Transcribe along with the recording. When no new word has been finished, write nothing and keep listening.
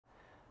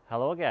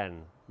Hello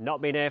again.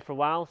 Not been here for a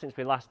while since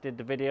we last did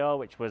the video,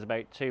 which was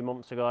about 2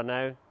 months ago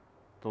now.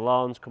 The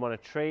lawn's come on a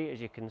treat, as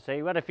you can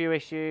see. We had a few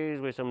issues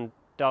with some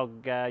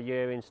dog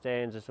urine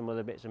stains and some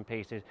other bits and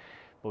pieces,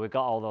 but we've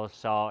got all those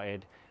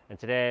sorted. And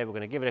today we're going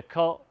to give it a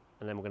cut,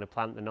 and then we're going to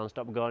plant the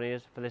non-stop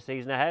begonias for the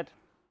season ahead.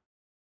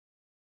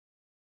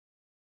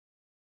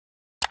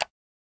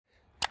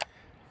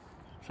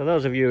 So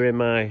those of you who are in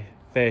my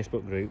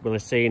Facebook group will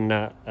have seen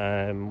that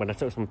when I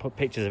took some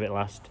pictures of it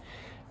last,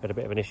 had a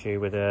bit of an issue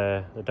with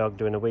the dog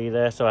doing a wee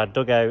there, so I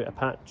dug out a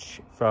patch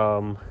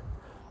from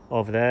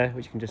over there,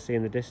 which you can just see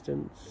in the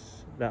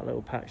distance, that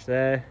little patch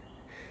there.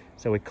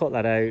 So we cut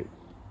that out and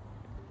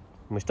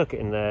we stuck it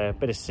in there, a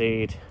bit of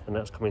seed, and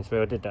that's coming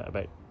through. I did that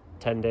about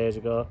 10 days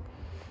ago,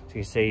 so you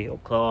can see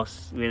up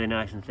close, really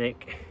nice and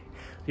thick.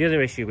 The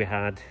other issue we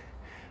had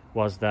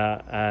was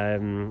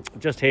that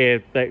just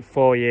here about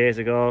 4 years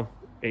ago,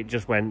 it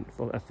just went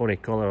a funny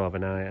colour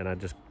overnight and I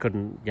just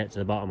couldn't get to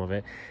the bottom of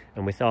it,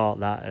 and we thought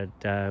that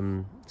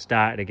had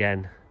started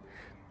again,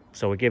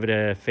 so we give it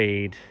a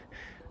feed,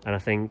 and I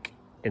think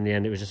in the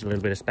end it was just a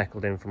little bit of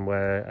speckled in from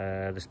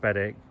where the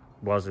spreader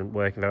wasn't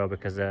working very well,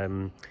 because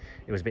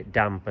it was a bit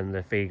damp and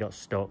the feed got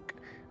stuck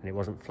and it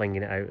wasn't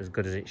flinging it out as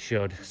good as it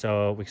should.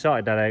 So we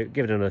sorted that out,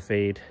 give it another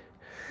feed,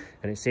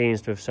 and it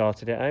seems to have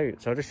sorted it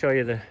out. So I'll just show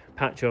you the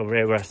patch over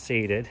here where I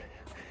seeded.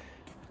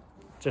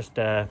 Just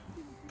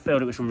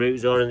filled it with some root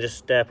zone and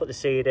just put the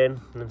seed in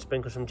and then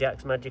sprinkle some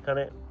Jack's Magic on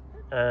it,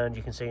 and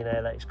you can see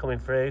now that it's coming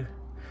through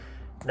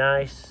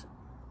nice.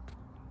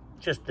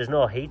 Just there's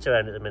no heat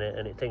around at the minute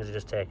and things are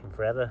just taking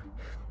forever.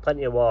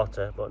 Plenty of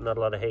water but not a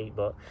lot of heat,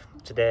 but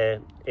today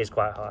is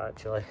quite hot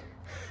actually,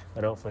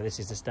 and hopefully this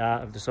is the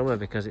start of the summer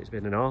because it's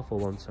been an awful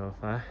one so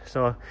far.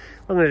 So what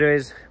I'm going to do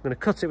is I'm going to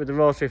cut it with the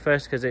rotary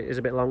first because it is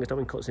a bit long. It's not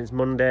been cut since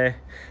Monday,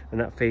 and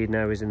that feed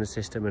now is in the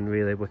system and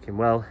really working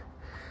well.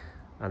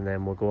 And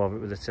then we'll go over it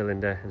with a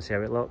cylinder and see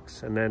how it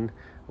looks, and then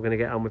we're going to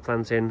get on with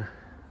planting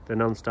the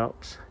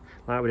non-stops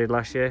like we did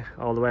last year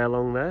all the way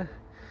along there.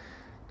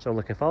 So I'm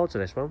looking forward to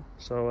this one,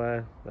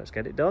 so let's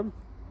get it done.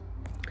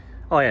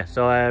 Oh yeah,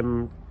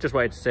 so just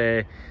wanted to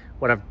say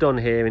what I've done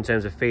here in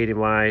terms of feeding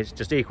wise,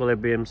 just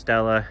Equilibrium,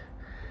 Steller,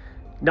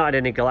 not had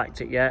any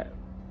Galactic yet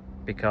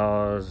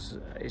because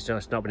it's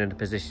just not been in a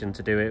position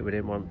to do it. We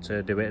didn't want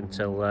to do it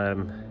until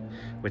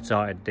we'd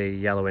sorted the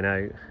yellowing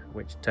out,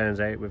 which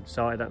turns out we've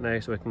sorted that now,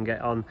 so we can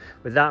get on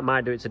with that.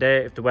 Might do it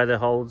today if the weather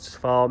holds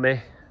for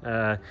me.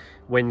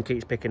 Wind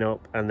keeps picking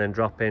up and then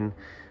dropping.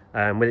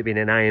 With it being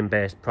an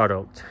iron-based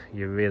product,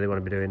 you really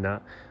want to be doing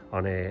that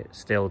on a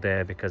still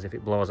day, because if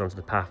it blows onto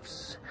the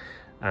paths,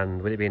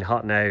 and with it being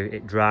hot now,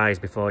 it dries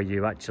before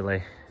you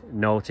actually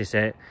notice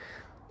it,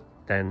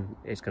 then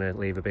it's going to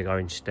leave a big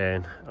orange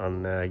stain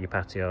on your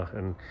patio,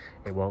 and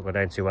it won't go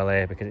down too well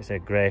here because it's a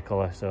grey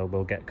colour, so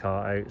we'll get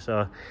caught out.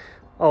 So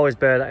always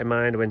bear that in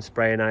mind when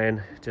spraying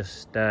iron.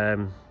 Just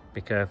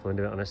be careful and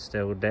do it on a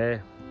still day.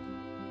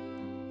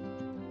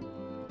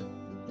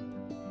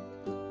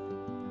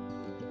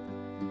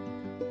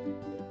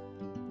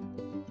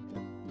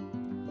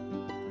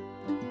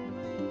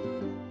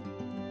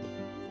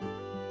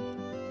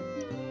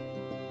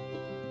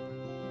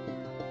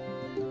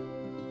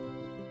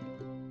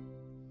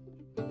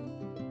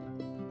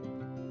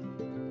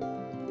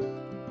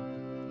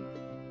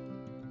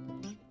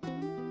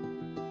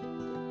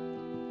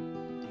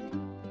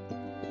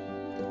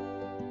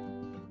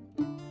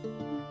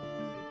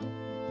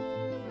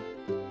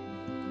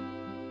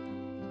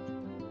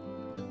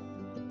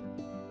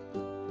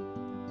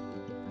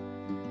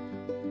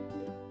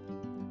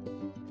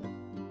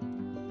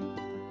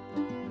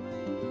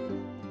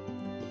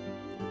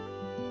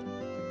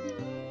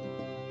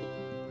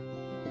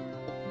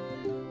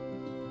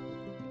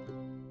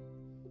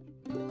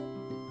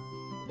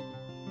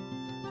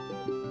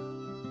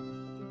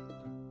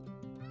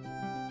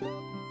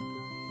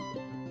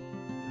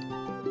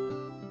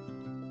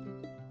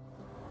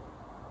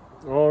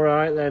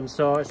 Alright then,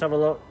 so let's have a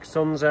look.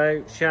 Sun's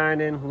out,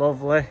 shining,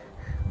 lovely.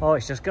 Oh,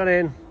 it's just gone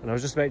in, and I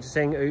was just about to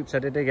sing oops I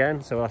did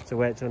again, so we'll have to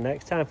wait till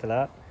next time for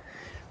that.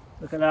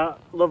 Look at that,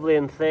 lovely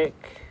and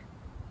thick,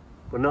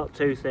 but not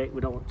too thick. We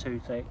don't want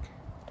too thick.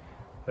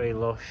 Very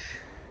lush.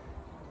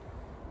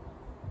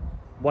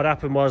 What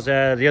happened was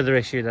the other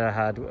issue that I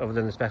had, other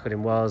than the speckled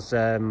in, was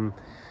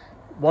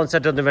once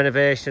I'd done the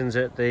renovations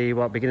at the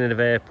beginning of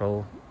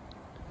April,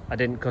 I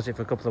didn't cut it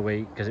for a couple of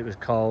weeks because it was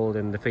cold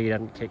and the feed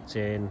hadn't kicked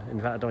in.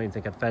 In fact, I don't even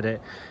think I'd fed it.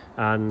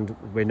 And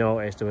we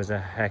noticed there was a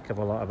heck of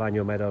a lot of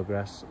annual meadow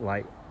grass,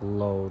 like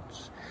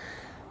loads.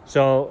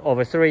 So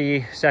over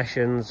 3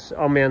 sessions,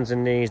 on my hands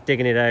and knees,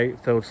 digging it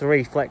out, filled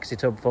 3 flexi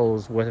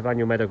tubfuls worth of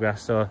annual meadow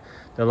grass. So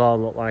the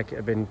lawn looked like it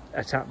had been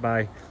attacked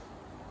by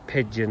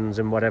pigeons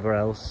and whatever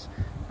else.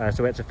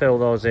 So we had to fill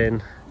those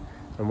in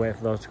and wait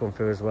for those to come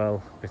through as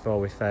well before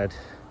we fed.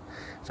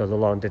 So the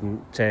lawn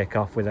didn't take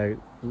off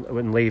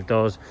wouldn't leave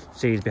those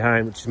seeds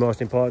behind, which is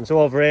most important. So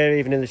over here,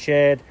 even in the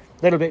shade,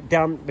 a little bit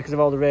damp because of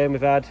all the rain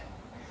we've had,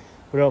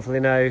 but hopefully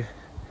now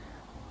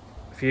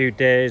a few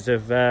days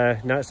of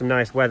some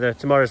nice weather.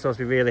 Tomorrow's supposed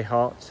to be really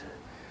hot,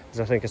 as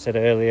I think I said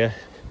earlier.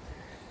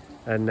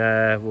 and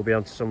we'll be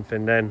on to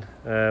something then.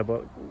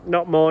 But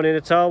not morning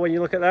at all when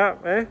you look at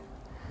that, eh?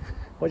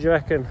 What do you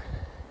reckon?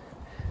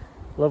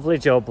 Lovely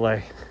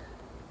jubbly.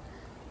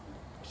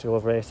 Show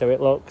over here so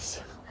it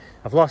looks.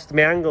 I've lost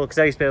my angle because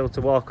I used to be able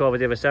to walk over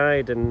the other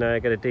side and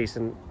get a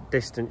decent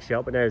distance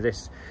shot, but now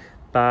this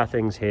bar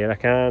thing's here, I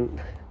can't.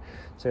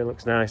 So it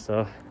looks nice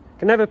though.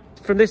 Can never,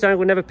 from this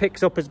angle, never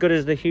picks up as good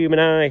as the human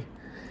eye,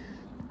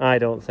 I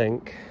don't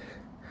think.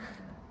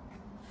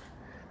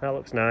 That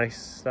looks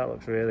nice. That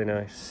looks really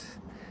nice.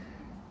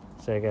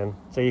 So again,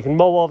 so you can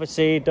mow over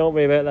seed, don't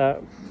worry about that.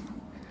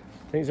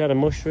 I think it's had a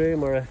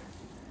mushroom or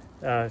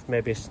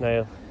maybe a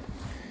snail.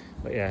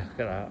 But yeah,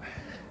 look at that.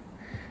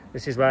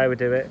 This is why we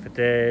do it for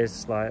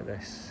days like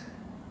this.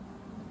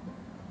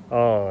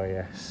 Oh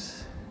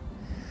yes.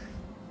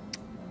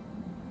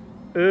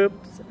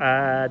 Oops,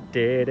 I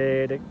did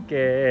it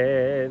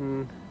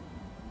again.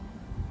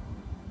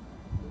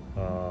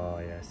 Oh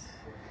yes.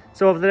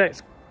 So over the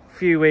next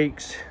few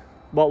weeks,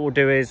 what we'll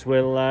do is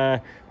we've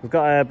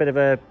got a bit of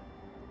a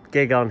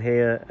gig on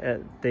here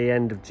at the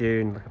end of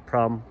June, like a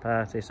prom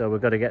party. So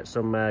we've got to get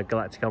some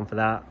Galactic on for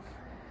that.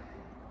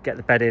 Get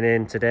the bedding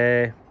in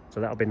today, so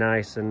that'll be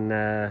nice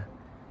and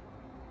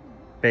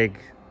big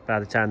by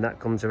the time that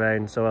comes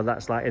around. So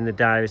that's like in the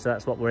diary, so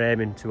that's what we're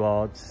aiming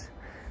towards.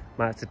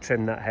 Might have to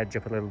trim that hedge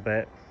up a little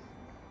bit.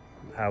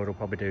 Howard will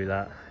probably do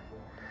that.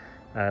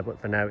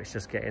 But for now it's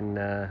just getting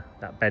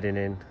that bedding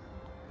in.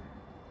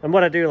 And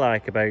what I do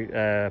like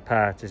about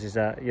parties is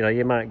that, you know,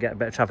 you might get a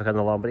bit of traffic on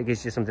the lawn, but it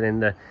gives you something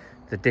in the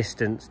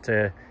distance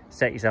to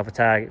set yourself a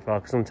target for.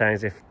 Because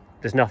sometimes if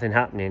there's nothing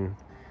happening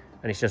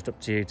and it's just up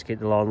to you to keep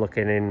the lawn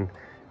looking in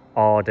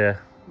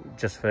order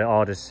just for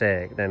order's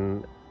sake,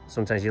 then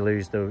sometimes you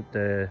lose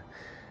the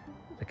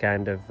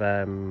kind of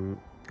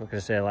what can I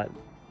say, like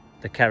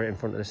the carrot in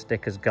front of the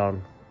stick has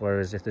gone.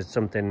 Whereas if there's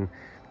something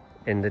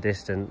in the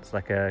distance,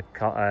 like a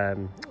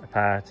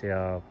party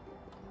or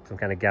some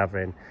kind of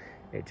gathering,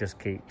 it just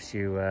keeps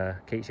you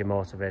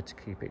motivated to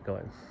keep it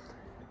going.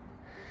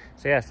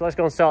 So yeah, so let's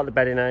go and sort the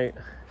bedding out,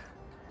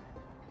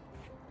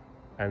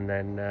 and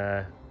then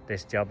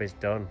this job is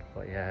done.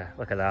 But yeah,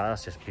 look at that,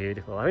 that's just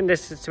beautiful. I mean,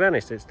 this, to be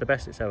honest, it's the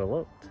best it's ever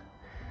looked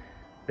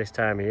this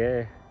time of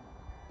year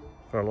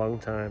for a long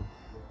time.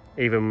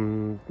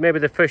 Even maybe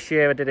the first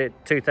year I did it,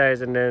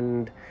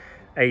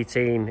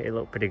 2018, it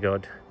looked pretty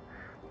good,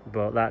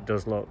 but that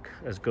does look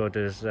as good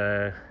as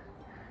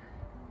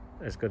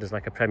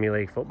like a Premier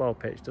League football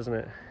pitch, doesn't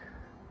it?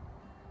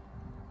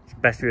 It's the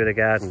best view of the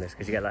garden, this,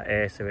 because you get that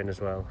acer in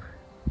as well.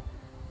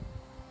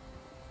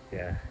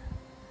 Yeah.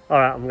 All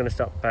right, I'm going to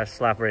stop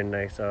slavering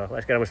now, so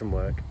let's get on with some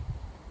work.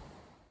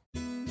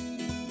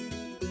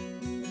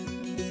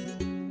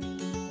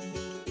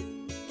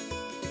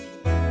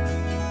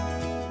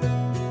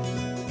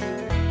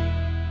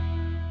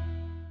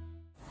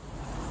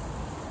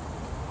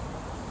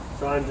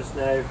 So I'm just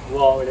now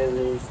watering in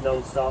these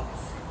non-stops.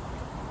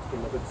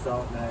 Give them a good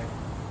sort now.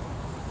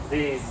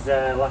 These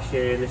last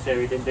year in this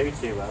area didn't do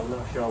too well, I'm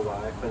not sure why,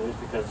 whether it's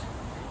because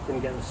it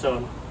didn't get the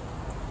sun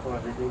or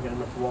if they didn't get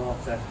enough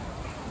water.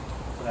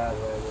 But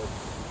either way, we'll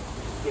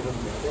give them a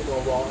bit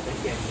more water to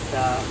get to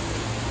start.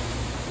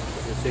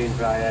 It'll soon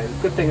dry out. The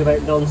good thing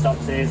about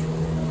non-stops is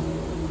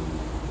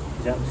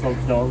that the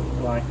slugs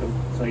don't like them,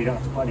 so you don't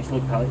have to put any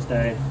slug pellets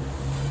down.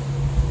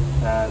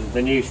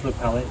 The new slug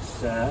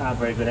pellets aren't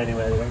very good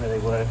anyway, they don't really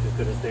work as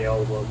good as the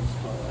old ones.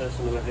 But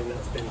some of them I think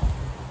that's been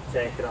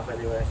taken off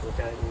anyway, so we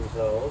can't use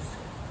those.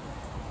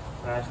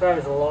 As far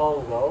as the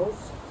lawn goes,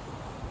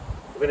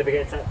 we're going to be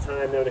getting to that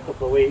time now in a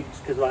couple of weeks,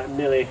 because like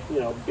nearly,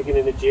 you know,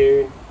 beginning of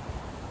June,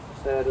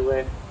 third of the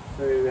way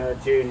through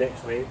June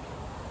next week,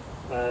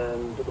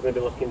 and we're going to be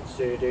looking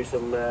to do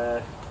some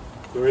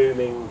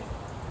grooming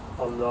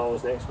on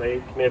those next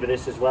week, maybe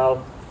this as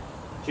well,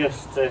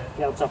 just to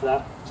get on top of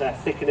that, to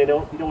thicken it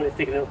up. You don't want it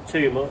thickening up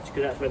too much,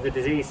 because that's where the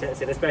disease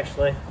sets in,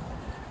 especially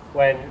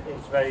when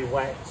it's very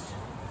wet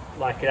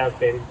like it has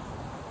been,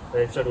 and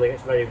then suddenly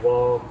it's very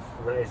warm,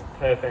 and that is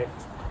perfect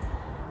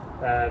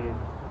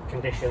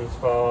conditions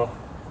for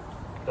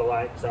the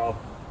likes of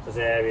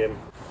Fusarium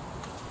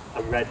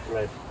and red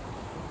thread,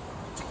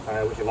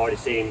 which I've already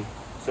seen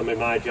some of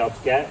my jobs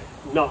get.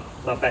 Not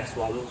my best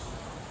ones,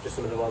 just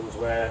some of the ones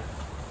where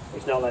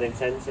it's not that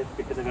intensive,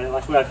 because I got it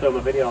last year. I filmed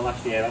a video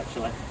last year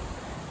actually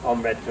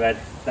on red thread.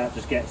 That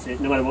just gets it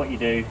no matter what you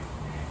do,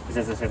 because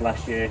as I said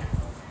last year,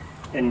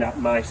 in that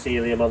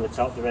mycelium on the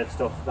top, the red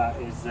stuff, that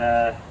is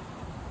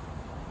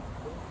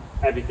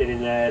everything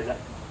in there that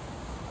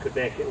could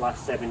make it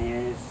last 7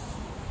 years,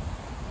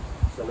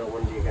 so no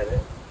wonder you get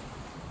it.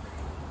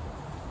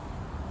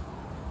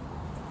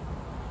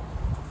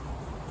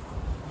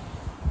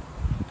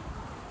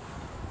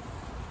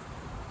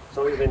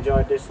 So we've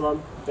enjoyed this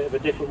one, a bit of a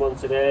different one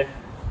today,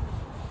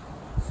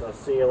 so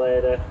see you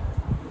later.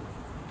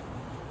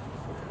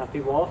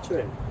 Happy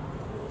watering.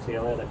 See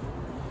you later.